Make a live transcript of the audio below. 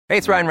Hey,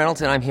 it's Ryan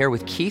Reynolds, and I'm here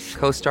with Keith,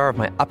 co-star of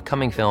my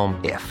upcoming film,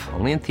 If,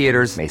 only in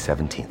theaters May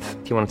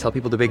 17th. Do you want to tell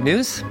people the big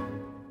news?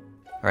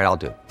 All right, I'll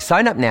do it.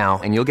 Sign up now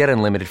and you'll get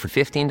unlimited for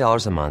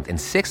 $15 a month and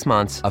 6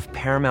 months of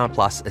Paramount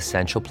Plus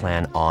Essential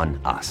Plan on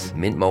us.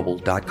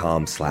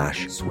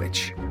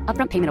 MintMobile.com/switch.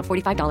 Upfront payment of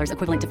 $45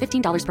 equivalent to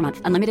 $15 per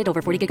month. Unlimited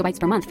over 40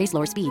 gigabytes per month. Face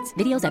lower speeds.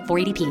 Videos at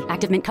 480p.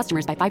 Active Mint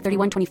customers by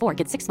 531.24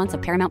 get 6 months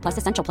of Paramount Plus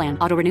Essential Plan.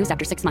 Auto renews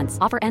after 6 months.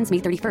 Offer ends May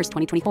 31st,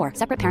 2024.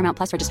 Separate Paramount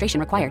Plus registration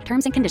required.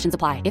 Terms and conditions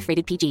apply if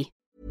rated PG.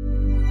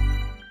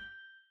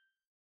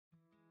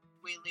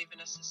 We live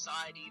in a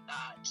society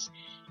that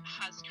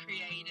has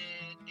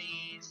created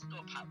these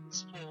thought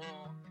patterns for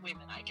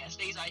women, I guess,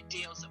 these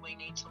ideals that we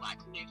need to live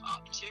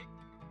up to.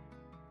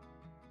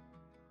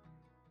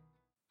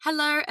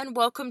 Hello and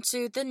welcome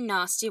to the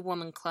Nasty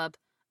Woman Club,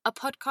 a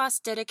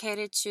podcast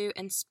dedicated to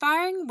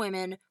inspiring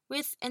women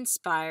with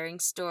inspiring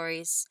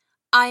stories.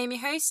 I am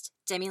your host,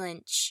 Demi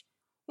Lynch.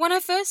 When I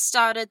first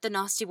started the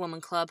Nasty Woman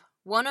Club,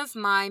 one of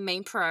my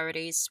main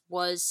priorities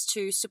was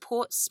to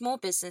support small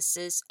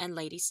businesses and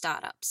lady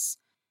startups.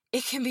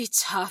 It can be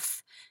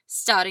tough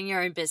starting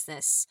your own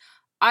business.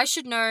 I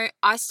should know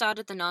I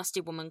started the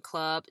Nasty Woman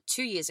Club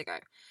 2 years ago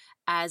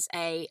as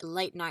a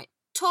late night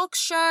talk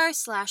show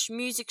 /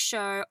 music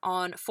show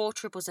on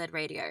 4ZZZ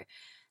radio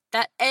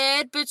that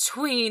aired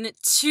between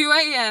 2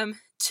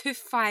 a.m. to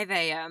 5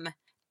 a.m.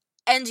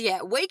 And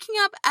yeah, waking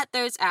up at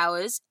those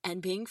hours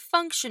and being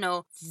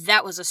functional,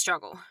 that was a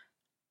struggle.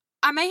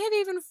 I may have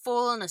even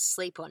fallen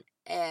asleep on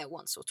air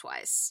once or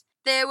twice.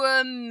 There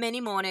were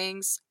many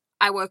mornings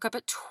I woke up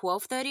at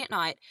 12:30 at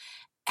night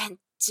and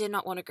did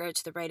not want to go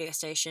to the radio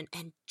station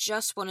and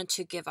just wanted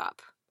to give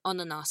up on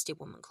the Nasty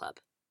Woman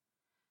Club.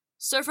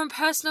 So from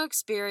personal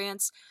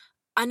experience,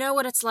 I know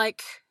what it's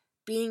like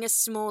being a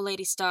small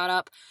lady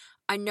startup.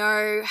 I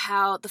know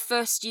how the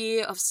first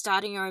year of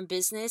starting your own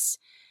business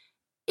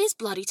is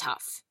bloody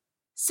tough.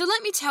 So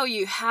let me tell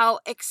you how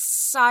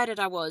excited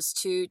I was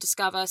to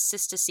discover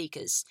Sister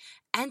Seekers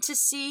and to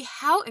see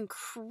how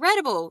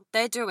incredible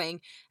they're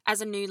doing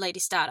as a new lady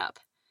startup.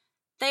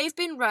 They've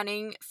been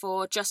running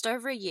for just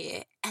over a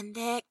year and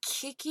they're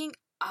kicking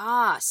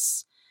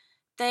ass.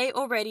 They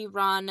already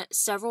run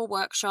several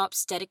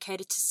workshops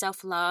dedicated to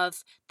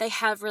self-love. They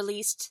have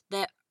released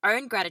their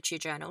own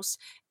gratitude journals.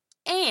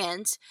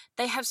 And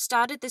they have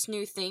started this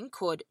new thing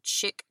called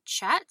Chick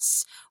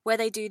Chats, where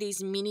they do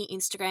these mini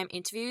Instagram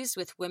interviews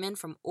with women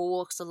from all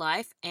walks of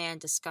life and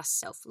discuss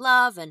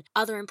self-love and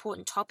other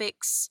important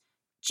topics.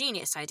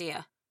 Genius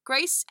idea.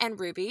 Grace and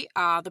Ruby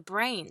are the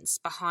brains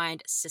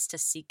behind Sister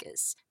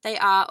Seekers. They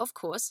are, of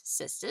course,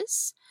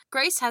 sisters.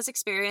 Grace has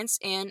experience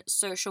in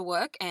social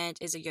work and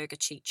is a yoga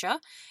teacher,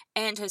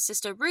 and her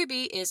sister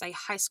Ruby is a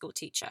high school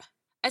teacher.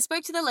 I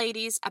spoke to the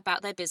ladies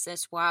about their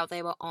business while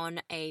they were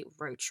on a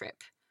road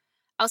trip.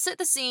 I'll set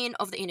the scene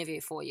of the interview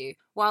for you.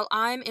 While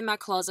I'm in my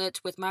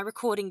closet with my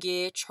recording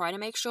gear, trying to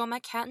make sure my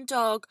cat and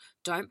dog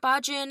don't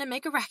barge in and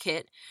make a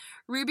racket,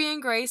 Ruby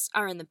and Grace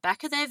are in the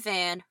back of their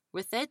van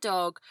with their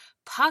dog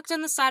parked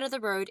on the side of the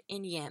road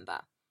in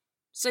Yamba.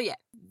 So yeah,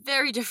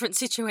 very different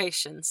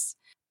situations.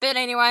 But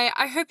anyway,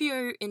 I hope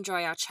you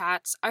enjoy our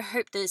chats. I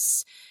hope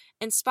this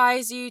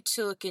inspires you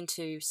to look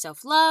into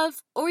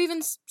self-love or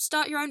even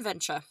start your own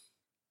venture.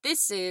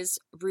 This is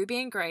Ruby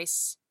and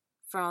Grace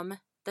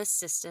from the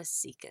Sister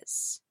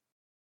Seekers.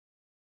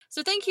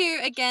 So thank you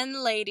again,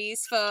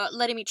 ladies, for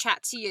letting me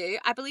chat to you.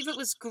 I believe it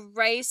was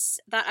Grace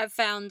that I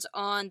found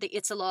on the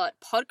It's a Lot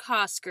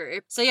podcast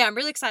group. So yeah, I'm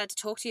really excited to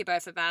talk to you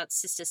both about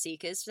Sister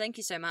Seekers. Thank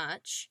you so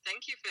much.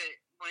 Thank you for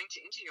wanting to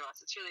interview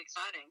us. It's really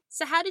exciting.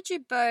 So how did you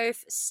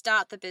both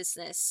start the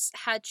business?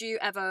 Had you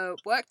ever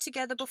worked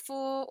together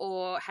before,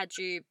 or had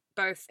you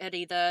both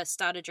either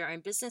started your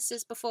own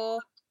businesses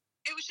before?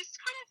 It was just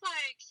kind of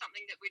like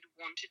something that we'd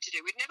wanted to do.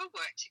 We'd never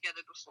worked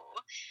together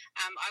before.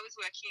 I was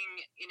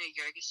working in a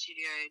yoga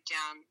studio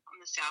down on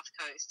the south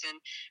coast and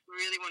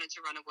really wanted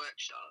to run a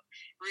workshop.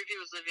 Ruby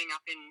was living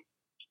up in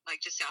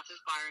just south of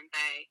Byron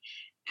Bay,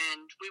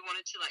 and we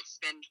wanted to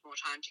spend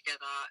more time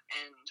together,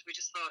 and we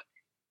just thought,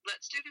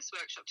 let's do this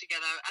workshop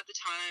together. At the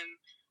time,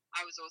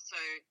 I'm a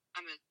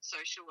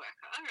social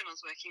worker, and I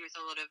was working with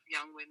a lot of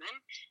young women.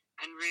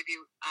 And Ruby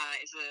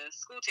is a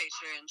school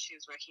teacher, and she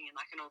was working in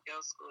an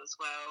all-girls school as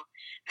well.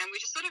 And we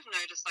just sort of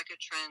noticed a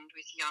trend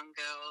with young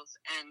girls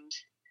and,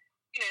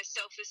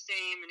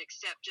 self-esteem and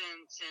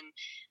acceptance, and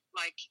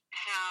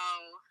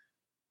how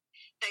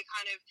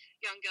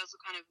young girls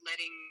were kind of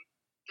letting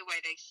the way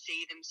they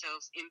see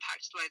themselves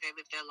impact the way they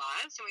live their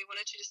lives. And we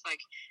wanted to just kind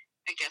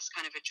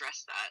of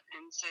address that.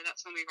 And so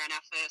that's when we ran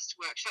our first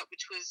workshop,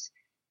 which was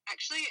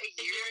actually a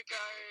year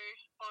ago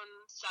on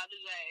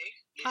Saturday.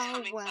 Oh,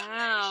 wow. Saturday, which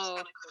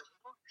is kind of cool.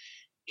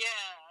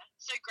 Yeah.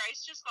 So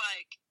Grace just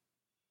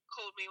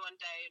called me one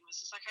day and was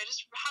just I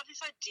just have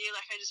this idea,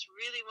 I just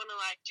really want to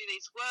do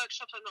these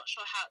workshops. I'm not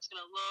sure how it's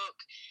going to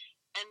look.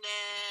 And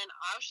then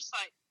I was just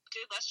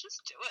dude, let's just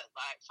do it.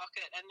 Fuck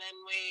it. And then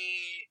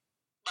we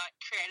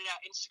created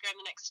our Instagram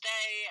the next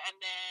day, and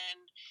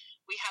then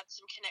we had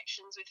some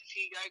connections with a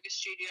few yoga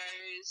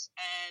studios,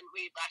 and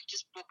we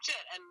just booked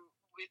it, and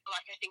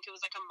I think it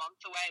was like a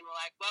month away, and we're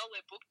like, well,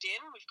 we're booked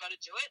in, we've got to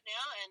do it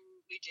now, and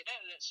we did it,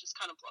 and it's just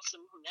kind of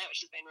blossomed from there,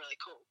 which has been really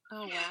cool.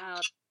 Oh,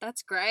 wow.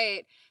 That's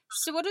great.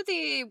 So what do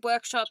the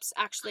workshops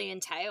actually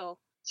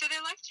entail? So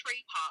they're like 3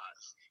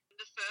 parts.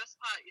 The first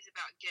part is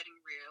about getting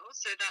real.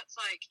 So that's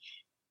like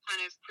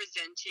kind of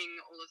presenting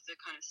all of the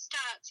kind of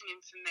stats and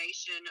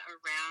information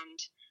around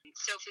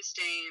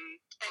self-esteem,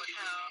 body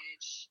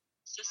image,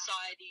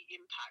 society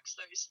impacts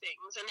those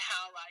things, and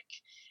how like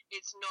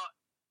it's not,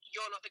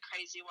 you're not the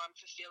crazy one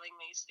for feeling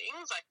these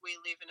things. Like, we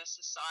live in a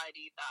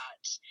society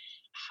that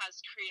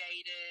has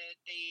created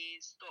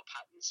these thought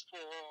patterns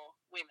for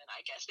women,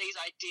 I guess, these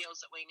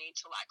ideals that we need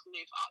to like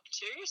live up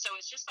to. So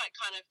it's just like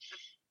kind of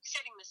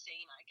setting the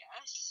scene, I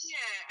guess.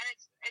 Yeah, and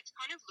it's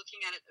kind of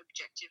looking at it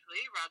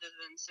objectively rather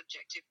than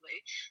subjectively.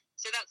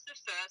 So that's the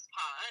first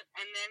part.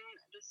 And then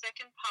the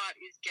second part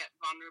is get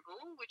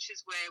vulnerable, which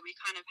is where we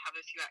kind of have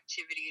a few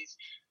activities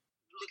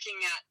looking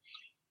at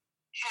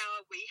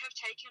how we have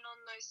taken on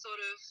those sort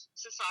of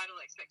societal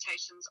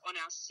expectations on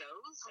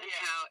ourselves, and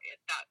how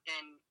that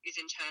then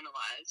is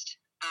internalized,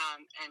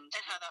 and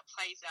how that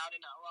plays out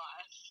in our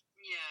life.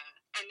 Yeah,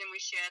 and then we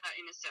share that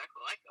in a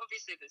circle. Like,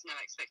 obviously there's no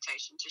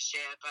expectation to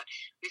share, but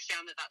we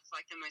found that that's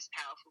like the most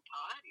powerful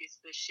part, is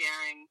the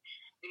sharing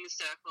in the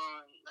circle,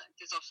 and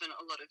there's often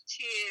a lot of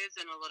tears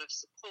and a lot of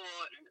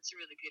support, and it's a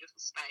really beautiful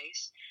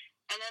space.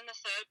 And then the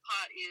third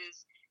part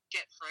is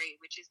get free,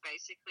 which is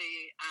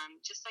basically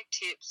just like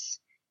tips.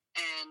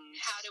 And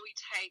how do we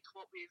take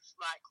what we've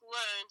like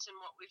learned and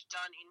what we've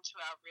done into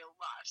our real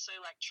life? So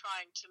like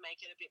trying to make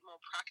it a bit more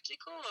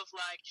practical, of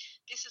like,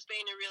 this has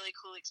been a really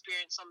cool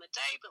experience on the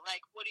day, but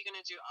like, what are you going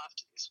to do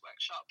after this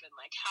workshop? And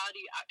like, how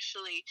do you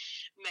actually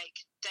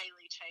make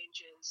daily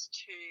changes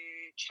to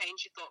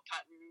change your thought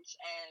patterns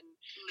and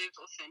live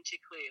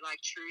authentically, like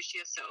true to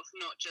yourself,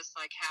 not just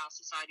like how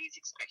society is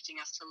expecting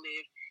us to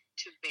live,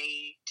 to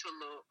be, to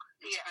look,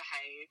 to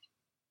behave.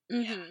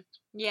 Mm-hmm.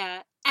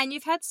 Yeah. And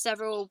you've had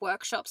several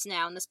workshops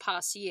now in this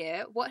past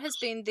year. What has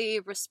been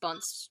the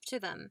response to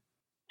them?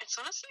 It's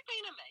honestly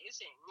been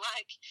amazing.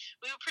 Like,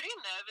 we were pretty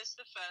nervous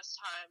the first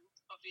time,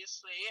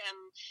 obviously, and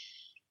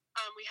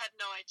we had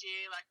no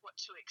idea like what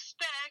to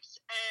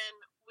expect, and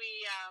we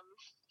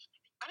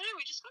I don't know,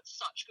 we just got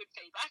such good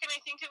feedback, and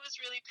I think it was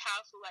really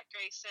powerful. Like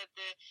Grace said,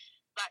 the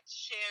like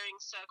sharing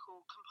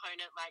circle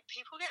component, like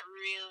people get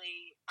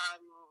really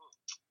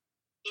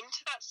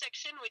into that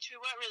section, which we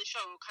weren't really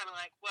sure. We were kind of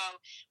like,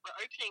 well, we're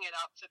opening it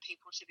up for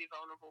people to be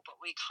vulnerable, but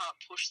we can't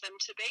push them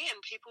to be,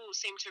 and people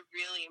seem to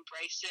really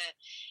embrace it,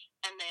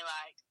 and they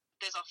like,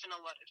 there's often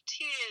a lot of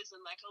tears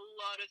and like a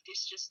lot of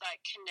this just like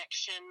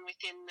connection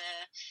within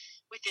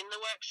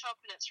the workshop,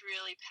 and it's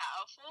really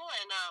powerful.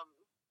 And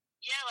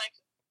yeah, like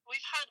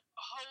we've had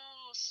a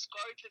whole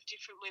scope of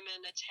different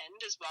women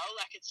attend as well.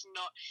 Like, it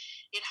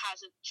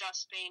hasn't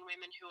just been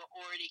women who are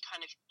already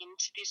kind of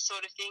into this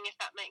sort of thing, if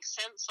that makes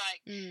sense. Like,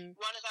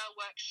 one of our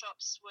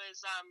workshops was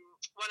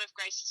one of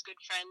Grace's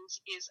good friends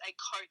is a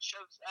coach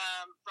of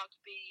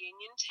rugby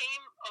union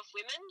team of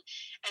women,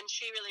 and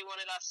she really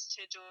wanted us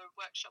to do a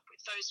workshop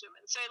with those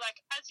women. So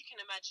like, as you can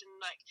imagine,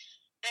 like,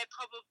 they're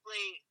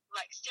probably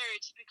like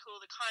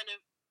stereotypical, the kind of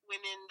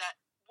women that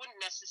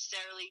wouldn't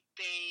necessarily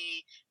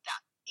be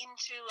that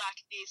into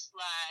like this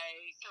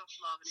like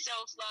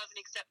self-love and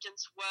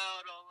acceptance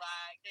world, or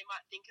like they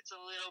might think it's a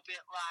little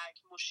bit like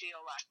mushy or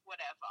like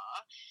whatever.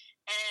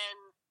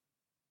 And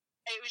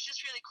it was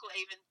just really cool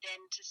even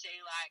then to see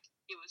like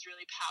it was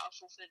really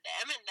powerful for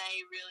them, and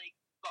they really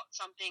got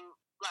something.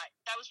 Like,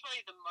 that was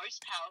probably the most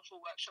powerful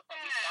workshop that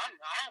we've done,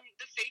 right? And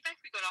the feedback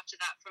we got after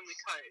that from the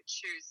coach,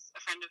 who's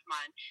a friend of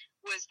mine,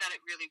 was that it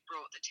really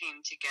brought the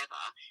team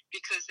together,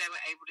 because they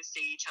were able to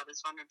see each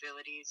other's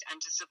vulnerabilities and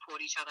to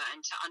support each other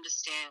and to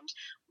understand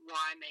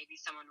why maybe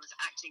someone was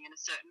acting in a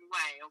certain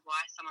way, or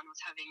why someone was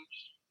having,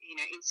 you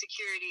know,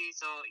 insecurities,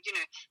 or, you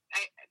know,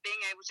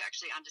 being able to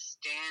actually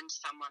understand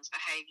someone's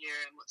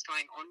behaviour and what's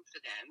going on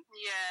for them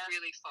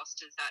really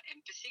fosters that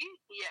empathy.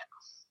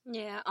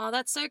 Yeah. Oh,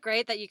 that's so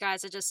great that you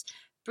guys are just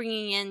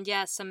bringing in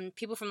some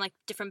people from like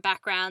different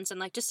backgrounds, and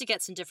like just to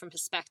get some different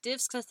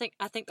perspectives, because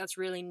I think that's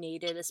really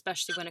needed,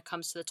 especially when it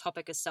comes to the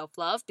topic of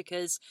self-love,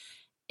 because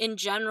in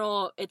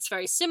general it's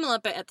very similar,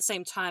 but at the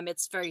same time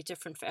it's very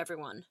different for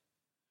everyone.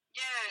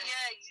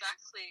 Yeah,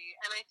 exactly.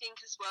 And I think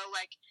as well,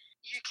 like,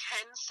 you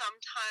can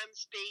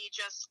sometimes be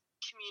just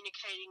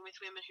communicating with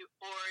women who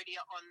already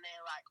are on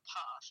their like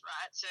path,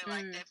 right? So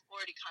like they've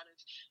already kind of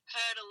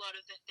heard a lot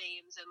of the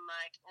themes and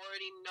like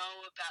already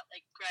know about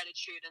like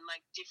gratitude and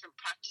like different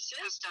practices.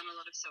 I've done a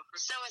lot of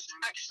self-reflection. So it's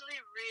actually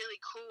really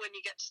cool when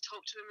you get to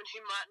talk to women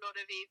who might not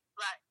have even,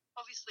 like,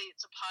 obviously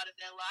it's a part of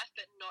their life,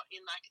 but not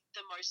in like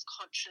the most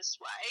conscious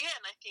way.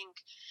 And I think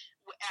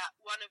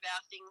one of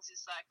our things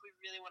is like, we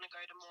really want to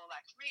go to more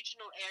like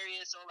regional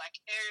areas, or like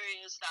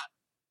areas that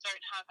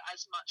don't have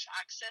as much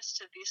access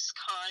to this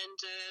kind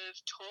of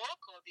talk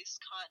or these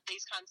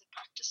kinds of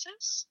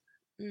practices.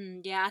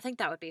 Yeah, I think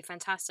that would be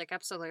fantastic.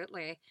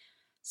 Absolutely.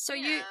 So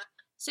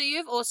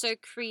you've also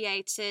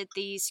created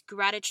these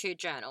gratitude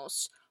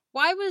journals.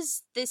 Why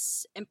was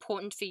this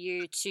important for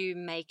you to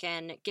make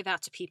and give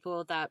out to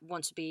people that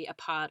want to be a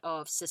part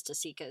of Sister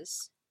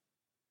Seekers?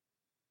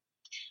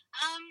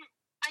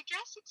 I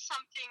guess it's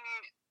something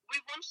we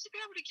wanted to be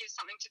able to give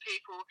something to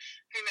people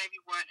who maybe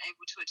weren't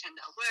able to attend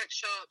our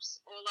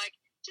workshops, or like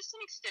just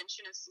an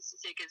extension of Sister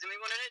Seekers, and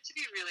we wanted it to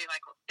be really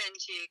like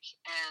authentic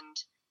and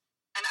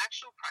an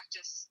actual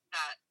practice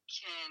that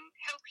can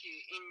help you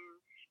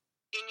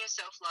in your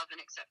self-love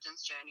and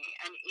acceptance journey,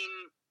 and in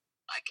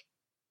like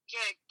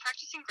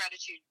practicing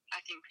gratitude,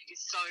 I think, is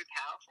so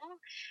powerful,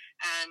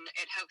 and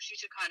it helps you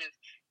to kind of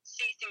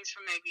see things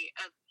from maybe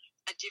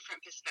a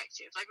different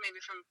perspective, like maybe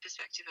from a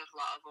perspective of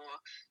love, or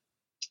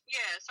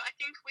so I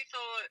think we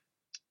thought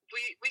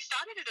we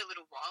started it a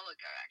little while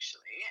ago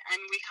actually,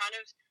 and we kind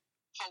of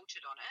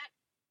halted on it,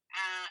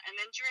 and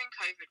then during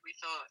COVID we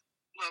thought,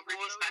 well,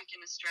 Ruby's back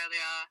in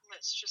Australia,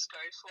 let's just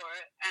go for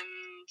it,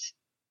 and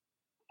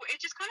it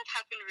just kind of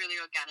happened really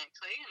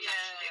organically, and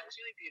naturally. It was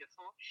really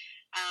beautiful.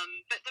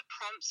 But the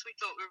prompts we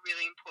thought were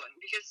really important,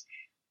 because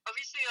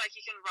obviously, like,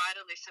 you can write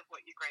a list of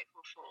what you're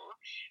grateful for,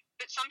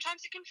 but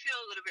sometimes it can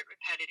feel a little bit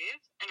repetitive,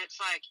 and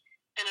it's like,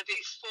 and a bit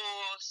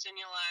forced, and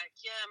you're like,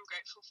 yeah, I'm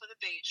grateful for the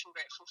beach, I'm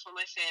grateful for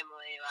my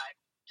family, like,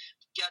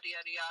 yada,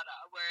 yada, yada.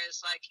 Whereas,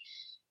 like,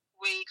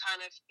 we kind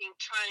of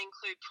try and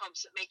include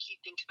prompts that make you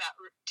think about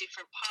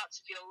different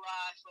parts of your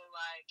life, or,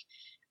 like,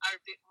 are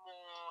a bit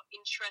more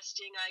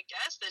interesting, I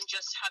guess, than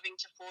just having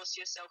to force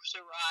yourself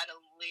to write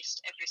a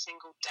list every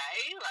single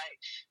day. Like,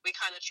 we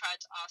kind of tried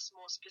to ask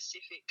more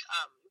specific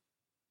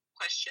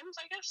questions,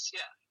 I guess,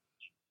 yeah.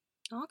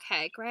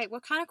 Okay, great.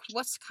 What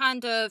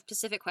kind of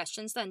specific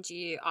questions then do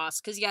you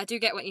ask? Because I do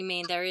get what you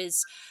mean. There is,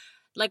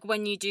 like,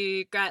 when you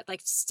do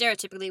like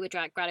stereotypically with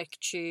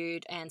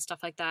gratitude and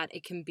stuff like that,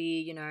 it can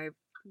be,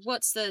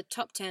 what's the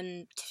top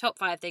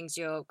 5 things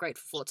you're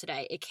grateful for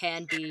today? It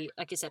can be,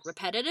 like you said,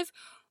 repetitive.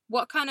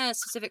 What kind of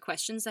specific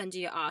questions then do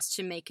you ask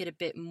to make it a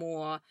bit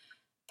more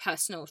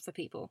personal for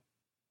people?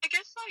 I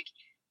guess, like,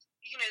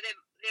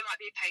 there might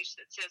be a page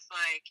that says,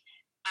 like,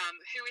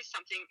 who is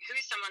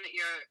someone that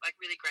you're, like,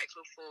 really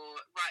grateful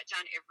for. Write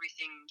down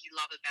everything you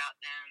love about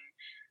them.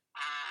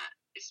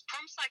 Is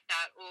prompts like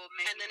that, or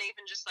maybe, and then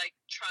even just, like,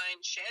 try and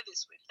share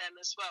this with them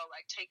as well.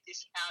 Like, take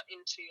this out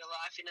into your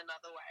life in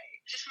another way,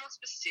 just more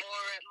specific.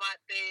 Or it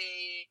might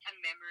be a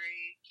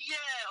memory,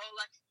 or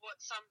like,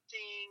 what's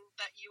something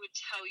that you would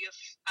tell your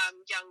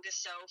younger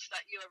self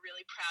that you are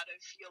really proud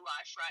of your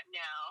life right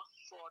now,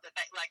 for that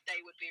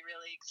they would be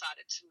really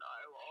excited to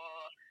know,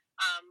 or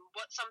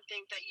what's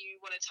something that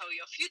you want to tell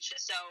your future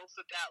self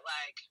about,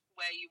 like,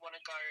 where you want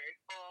to go,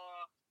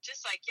 or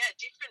just, like,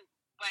 different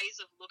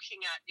ways of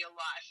looking at your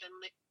life and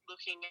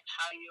looking at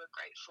how you are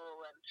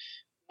grateful and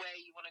where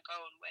you want to go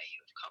and where you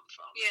have come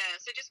from. Yeah,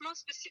 so just more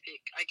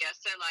specific, I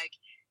guess. So, like,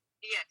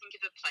 think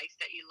of a place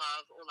that you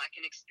love, or, like,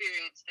 an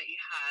experience that you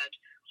had,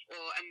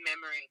 or a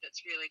memory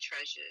that's really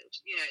treasured.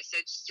 So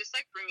it's just,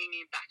 like, bringing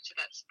you back to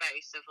that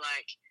space of,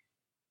 like,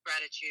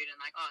 gratitude, and,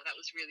 like, oh, that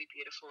was really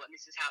beautiful, and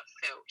this is how it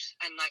felt,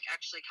 and, like,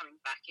 actually coming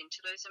back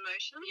into those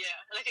emotions.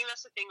 And I think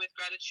that's the thing with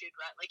gratitude,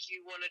 right? Like, you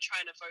want to try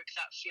and evoke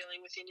that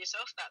feeling within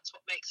yourself. That's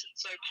what makes it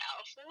so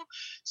powerful.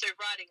 So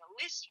writing a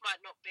list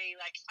might not be,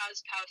 like,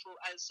 as powerful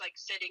as, like,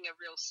 setting a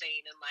real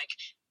scene and, like,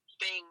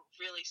 being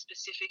really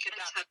specific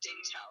about the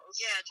details.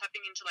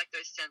 Tapping into, like,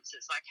 those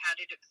senses. Like, how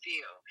did it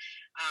feel?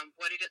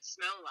 What did it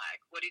smell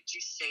like? What did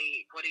you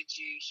see? What did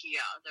you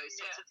hear? Those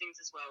sorts of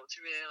things as well, to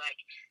really, like,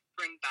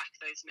 bring back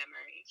those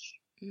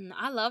memories.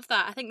 I love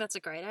that. I think that's a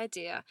great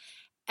idea.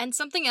 And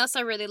something else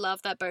I really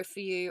love that both of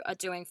you are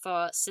doing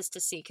for Sister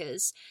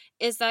Seekers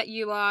is that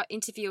you are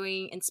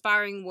interviewing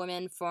inspiring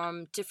women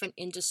from different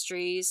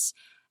industries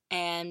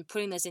and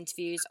putting those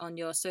interviews on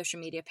your social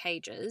media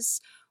pages.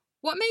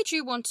 What made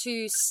you want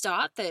to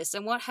start this,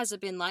 and what has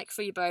it been like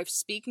for you both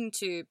speaking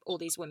to all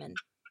these women?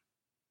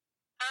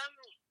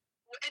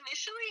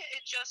 Initially,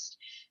 it just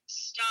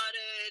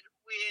started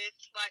with,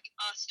 like,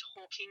 us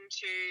talking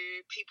to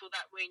people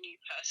that we knew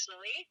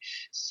personally.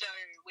 So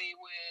we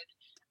would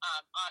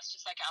ask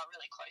just, like, our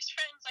really close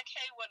friends, like,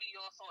 hey, what are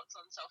your thoughts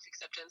on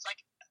self-acceptance? Like,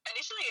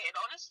 initially, it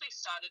honestly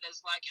started as,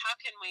 like, how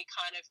can we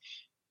kind of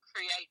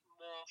create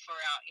more for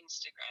our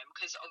Instagram?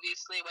 Because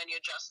obviously when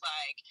you're just,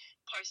 like,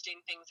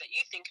 posting things that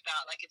you think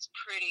about, like, it's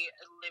pretty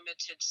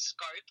limited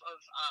scope of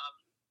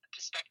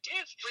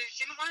perspective. We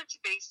didn't want it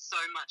to be so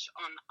much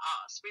on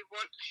us.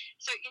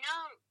 So in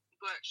our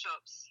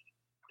workshops,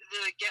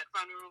 the get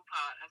vulnerable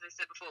part, as I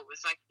said before,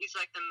 is like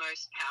the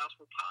most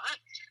powerful part,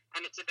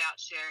 and it's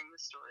about sharing the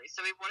story.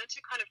 So we wanted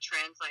to kind of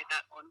translate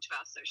that onto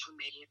our social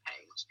media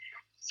page.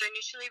 So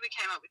initially we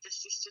came up with the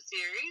Sister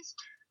series,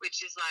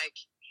 which is, like,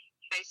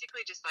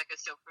 basically just like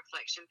a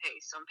self-reflection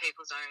piece on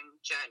people's own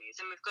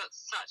journeys, and we've got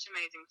such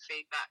amazing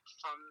feedback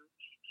from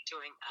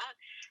doing that.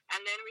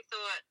 And then we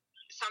thought,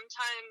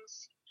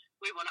 sometimes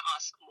we want to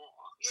ask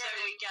more. So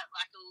we get,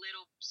 like, a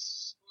little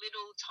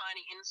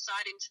tiny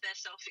insight into their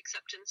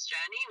self-acceptance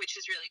journey, which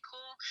is really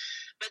cool.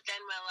 But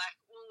then we're like,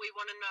 well, we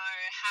want to know,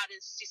 how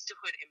does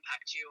sisterhood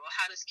impact you, or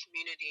how does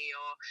community,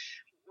 or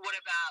what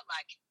about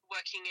like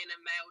working in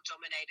a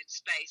male-dominated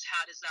space?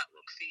 How does that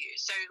look for you?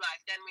 So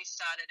like then we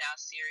started our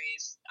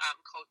series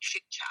called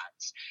Chick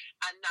Chats,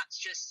 and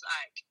that's just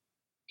like,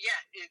 yeah,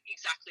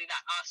 exactly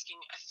that, asking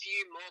a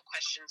few more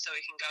questions so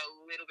we can go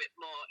a little bit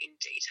more in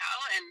detail.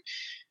 And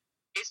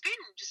it's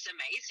been just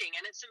amazing.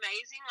 And it's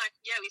amazing, like,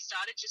 yeah, we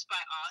started just by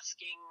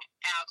asking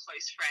our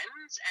close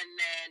friends, and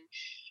then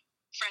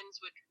friends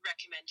would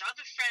recommend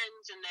other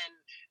friends, and then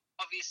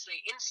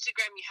obviously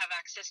Instagram, you have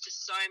access to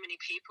so many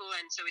people,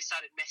 and so we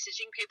started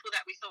messaging people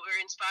that we thought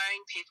were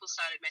inspiring. People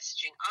started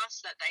messaging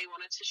us that they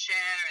wanted to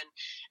share, and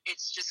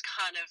it's just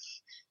kind of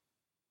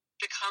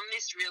become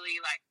this really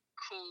like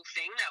cool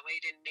thing that we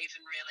didn't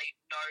even really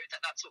know that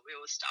that's what we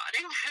were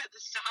starting at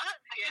the start.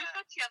 I think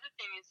that's the other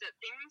thing, is that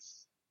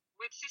things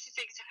with Sister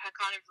Seekers have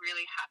kind of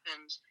really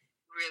happened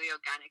really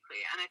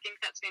organically, and I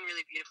think that's been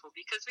really beautiful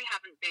because we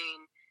haven't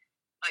been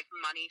like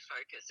money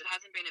focused. It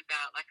hasn't been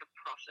about like a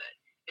profit.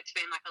 It's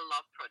been like a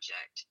love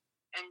project.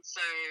 And so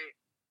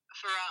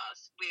for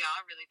us, we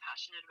are really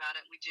passionate about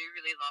it. We do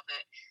really love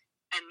it.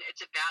 And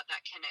it's about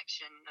that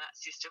connection, that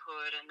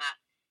sisterhood, and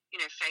that, you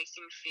know,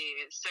 facing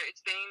fears. So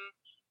it's been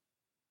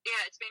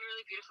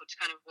really beautiful to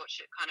kind of watch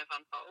it kind of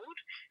unfold.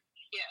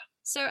 Yeah.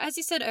 So as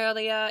you said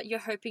earlier,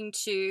 you're hoping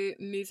to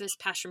move this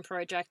passion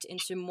project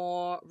into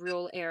more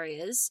rural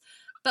areas.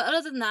 But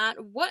other than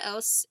that, what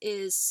else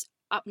is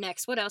up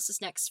next? What else is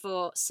next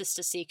for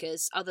Sister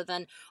Seekers, other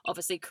than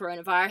obviously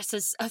coronavirus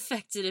has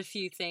affected a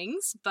few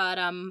things,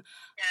 but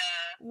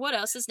what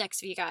else is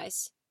next for you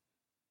guys?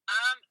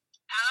 Our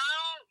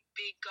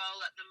big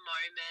goal at the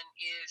moment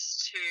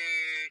is to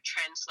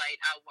translate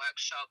our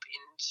workshop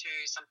into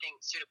something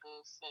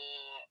suitable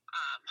for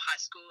high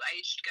school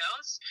aged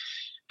girls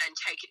and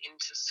take it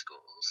into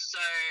schools.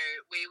 So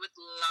we would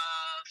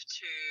love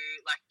to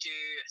like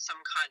do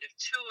some kind of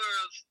tour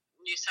of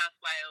New South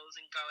Wales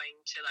and going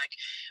to like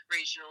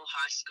regional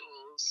high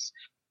schools,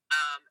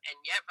 and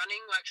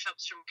running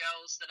workshops from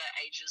girls that are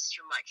ages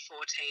from like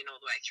 14 all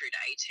the way through to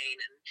 18,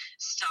 and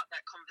start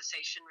that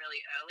conversation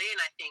really early.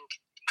 And I think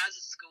as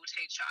a school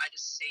teacher, I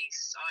just see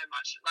so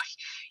much, like,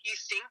 you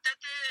think that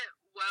the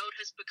world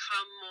has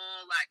become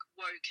more like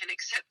woke and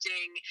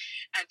accepting,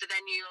 but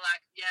then you're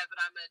like, yeah,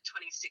 but I'm a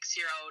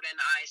 26-year-old, and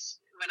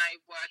when I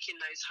work in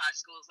those high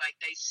schools,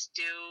 like, they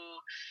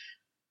still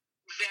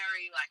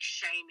very like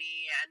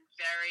shamey and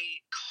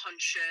very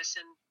conscious,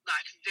 and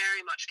like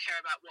very much care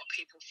about what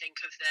people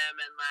think of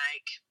them, and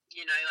like,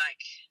 you know,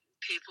 like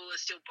people are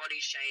still body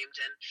shamed,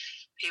 and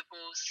people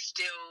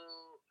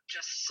still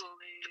just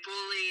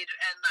bullied,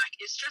 and like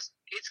it's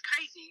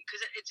crazy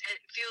because it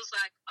feels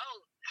like,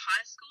 oh,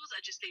 high schools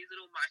are just these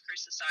little micro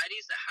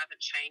societies that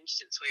haven't changed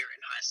since we were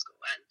in high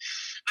school. And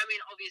I mean,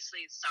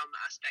 obviously some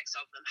aspects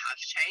of them have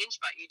changed,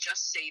 but you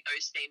just see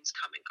those themes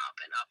coming up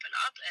and up and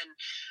up, and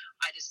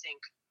I just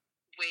think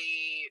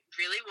we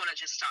really want to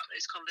just start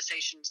those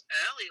conversations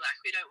early. Like,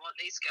 we don't want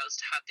these girls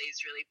to have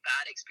these really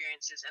bad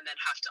experiences and then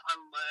have to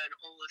unlearn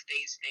all of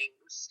these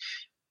things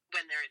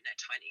when they're in their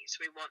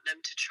 20s. We want them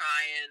to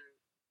try and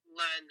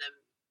learn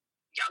them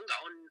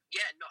younger,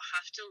 and not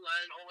have to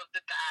learn all of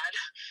the bad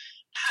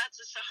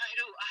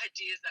societal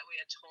ideas that we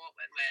are taught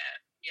when we're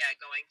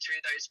going through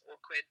those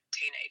awkward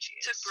teenage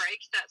years. To break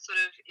that sort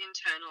of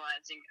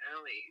internalizing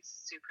early is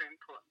super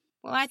important.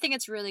 Well, I think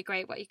it's really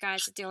great what you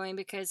guys are doing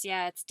because,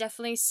 it's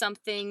definitely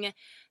something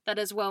that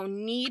is well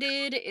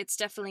needed. It's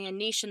definitely a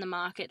niche in the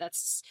market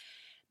that's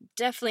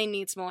definitely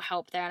needs more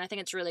help there. And I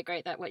think it's really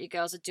great that what you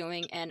girls are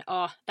doing. And,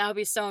 that would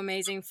be so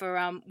amazing for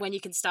when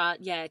you can start,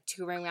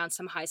 touring around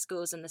some high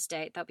schools in the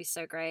state. That would be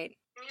so great.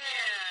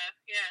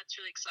 Yeah, it's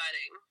really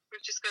exciting.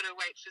 We've just got to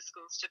wait for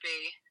schools to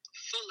be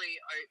fully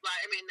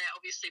like, I mean, they're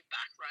obviously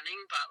back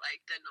running, but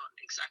like they're not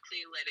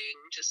exactly letting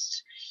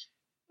just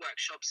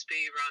workshops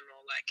be run,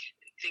 or like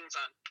things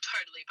aren't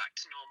totally back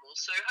to normal.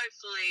 So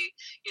hopefully,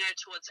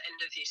 towards the end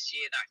of this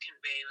year, that can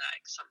be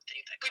like something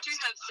that we do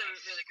have some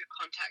really good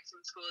contacts in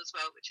school as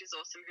well, which is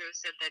awesome, who have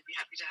said they'd be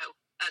happy to help,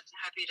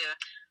 happy to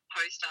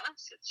host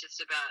us. It's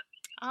just about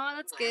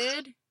that's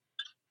good.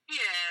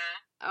 Yeah.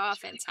 Oh,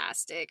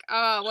 fantastic.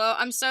 Oh, well,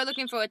 I'm so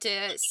looking forward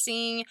to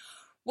seeing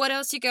what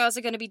else you girls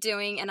are going to be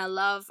doing. And I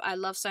love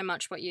so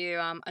much what you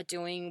are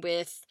doing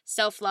with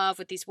self-love,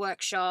 with these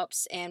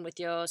workshops, and with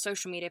your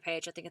social media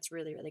page. I think it's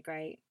really, really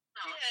great.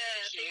 Oh,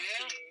 thank you.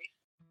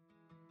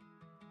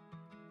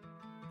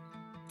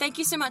 Thank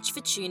you so much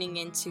for tuning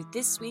in to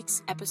this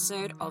week's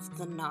episode of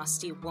The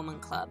Nasty Woman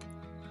Club.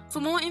 For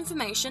more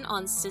information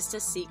on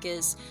Sister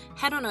Seekers,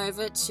 head on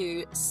over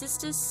to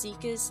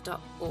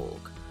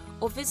sisterseekers.org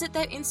or visit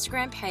their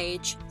Instagram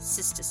page,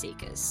 Sister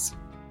Seekers.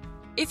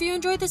 If you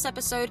enjoyed this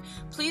episode,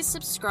 please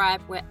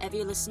subscribe wherever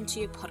you listen to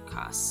your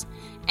podcasts.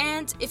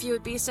 And if you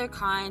would be so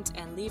kind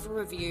and leave a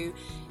review,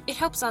 it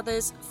helps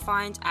others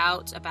find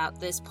out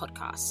about this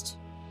podcast.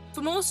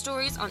 For more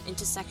stories on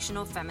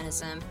intersectional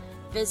feminism,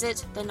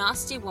 visit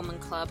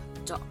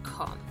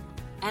thenastywomanclub.com.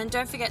 And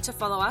don't forget to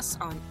follow us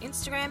on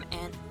Instagram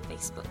and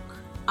Facebook.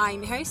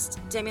 I'm your host,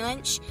 Demi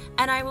Lynch,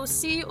 and I will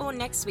see you all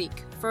next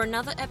week for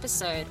another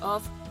episode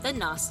of The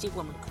Nasty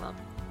Woman Club.